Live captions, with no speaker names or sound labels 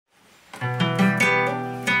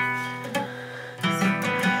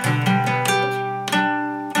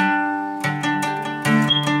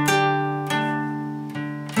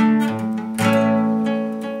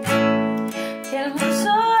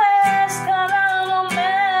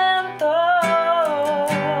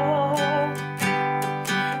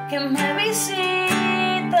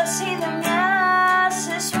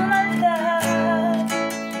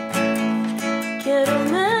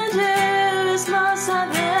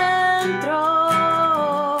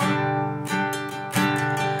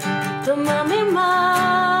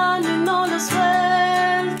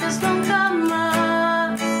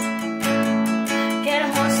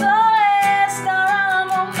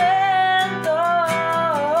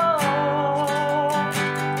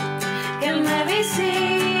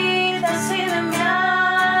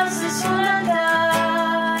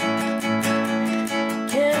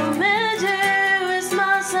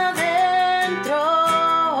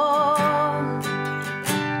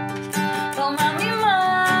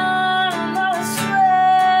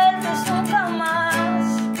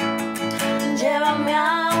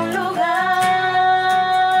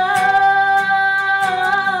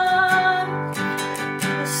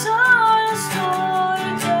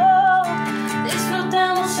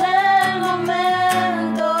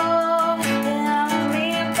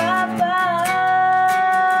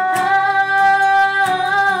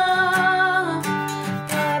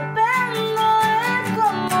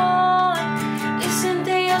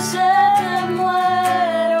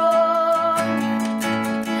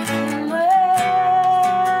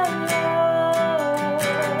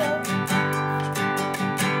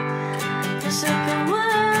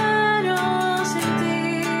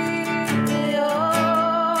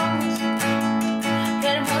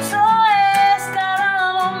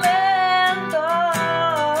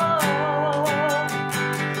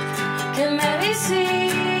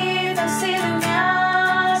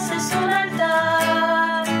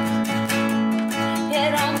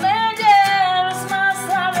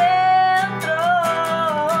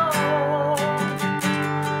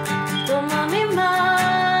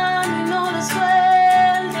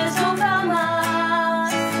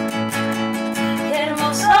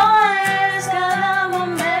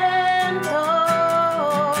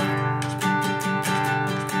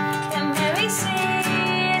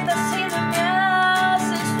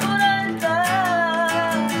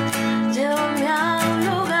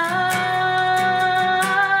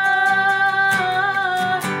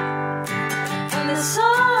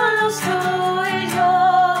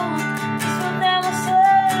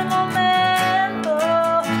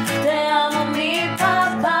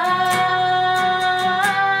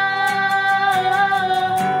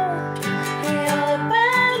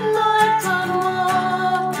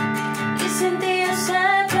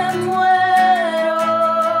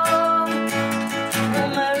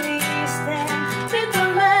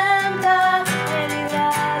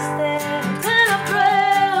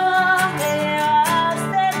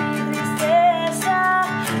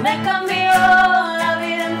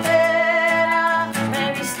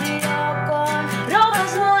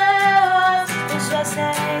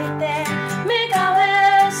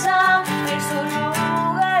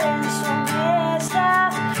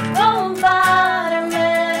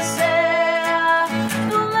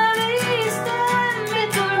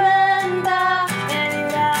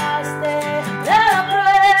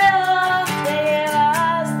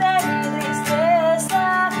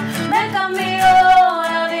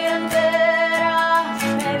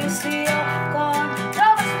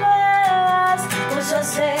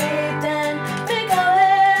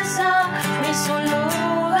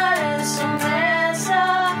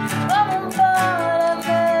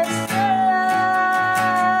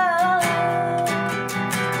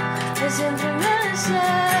siempre me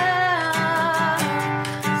desea,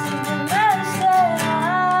 siempre me desea.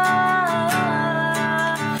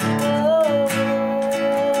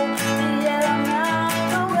 Y llévame a un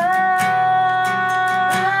lugar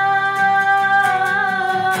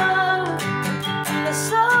donde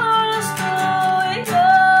solo estoy yo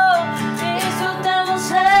y disfrutemos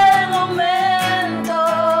el momento.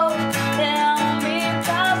 Te amo, mi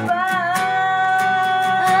papá.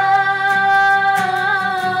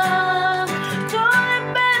 Yo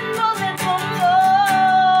dependo de tu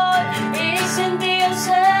amor y sin ti yo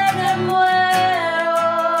sé que muero.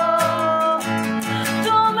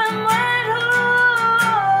 Yo me muero.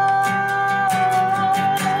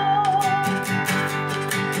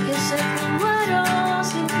 Yo sé que muero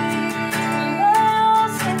sin ti, muero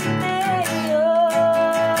sin ti.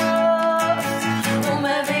 Tú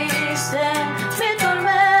me viste en mi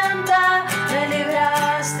tormenta, me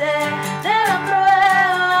libraste de la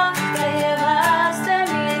prueba, te llevaste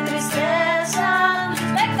mi tristeza,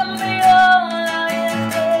 me cambió la vida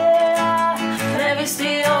entera, me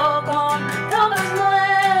vistió con ropas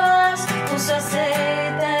nuevas, puso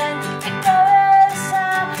aceite en mi cabeza,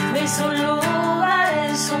 me hizo un lugar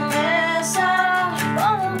en su mesa,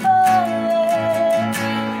 con un poder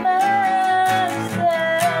me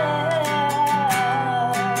desea.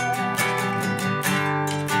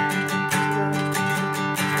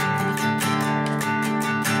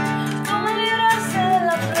 Tú me libraste de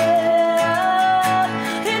la prueba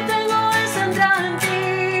y tengo centrado en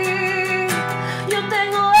ti. Yo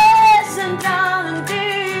tengo centrado en ti.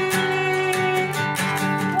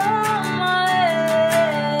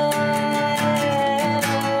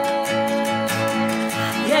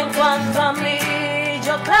 Y en cuanto a mí,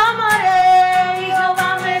 yo clamaré y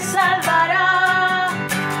Jehová me salvará.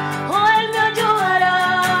 Oh, Él me ayudará,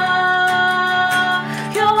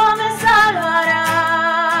 Jehová me salvará.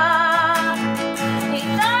 Y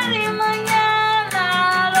tarde y mañana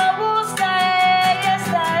lo buscaré y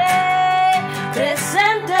estaré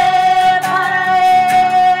presente para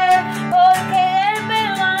Él, porque Él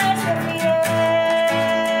permanece fiel.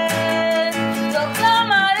 Yo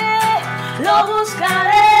clamaré, lo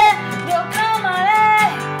buscaré